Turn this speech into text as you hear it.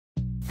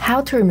How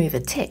to remove a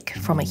tick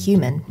from a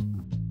human.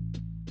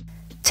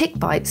 Tick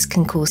bites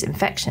can cause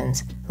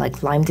infections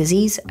like Lyme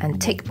disease and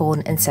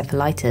tick-borne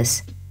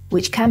encephalitis,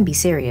 which can be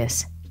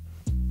serious.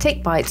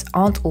 Tick bites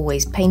aren't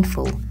always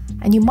painful,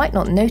 and you might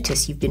not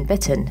notice you've been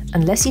bitten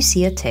unless you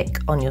see a tick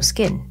on your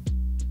skin.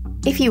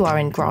 If you are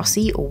in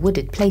grassy or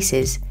wooded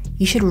places,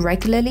 you should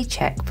regularly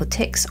check for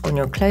ticks on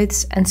your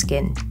clothes and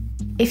skin.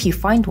 If you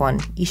find one,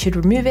 you should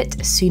remove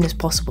it as soon as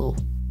possible.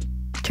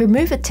 To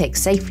remove a tick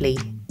safely,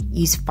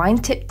 use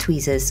fine-tipped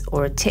tweezers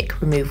or a tick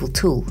removal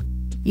tool.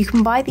 You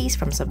can buy these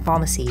from some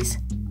pharmacies.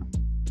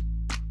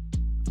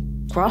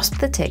 Grasp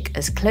the tick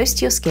as close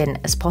to your skin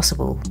as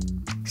possible.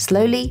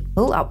 Slowly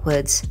pull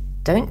upwards,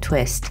 don't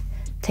twist,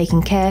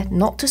 taking care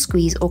not to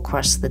squeeze or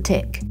crush the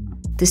tick.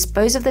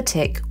 Dispose of the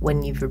tick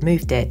when you've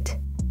removed it.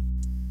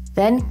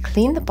 Then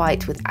clean the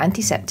bite with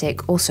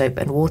antiseptic or soap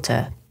and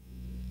water.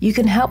 You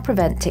can help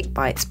prevent tick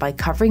bites by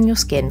covering your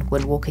skin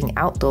when walking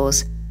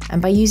outdoors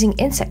and by using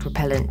insect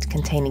repellent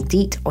containing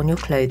DEET on your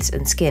clothes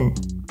and skin.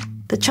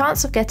 The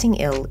chance of getting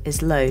ill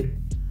is low.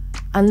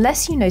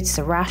 Unless you notice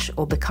a rash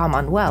or become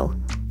unwell,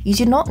 you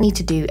do not need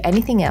to do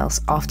anything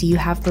else after you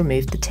have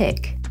removed the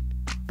tick.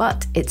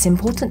 But it's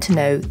important to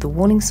know the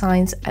warning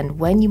signs and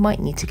when you might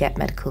need to get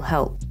medical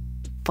help.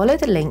 Follow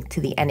the link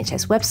to the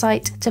NHS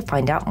website to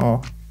find out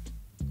more.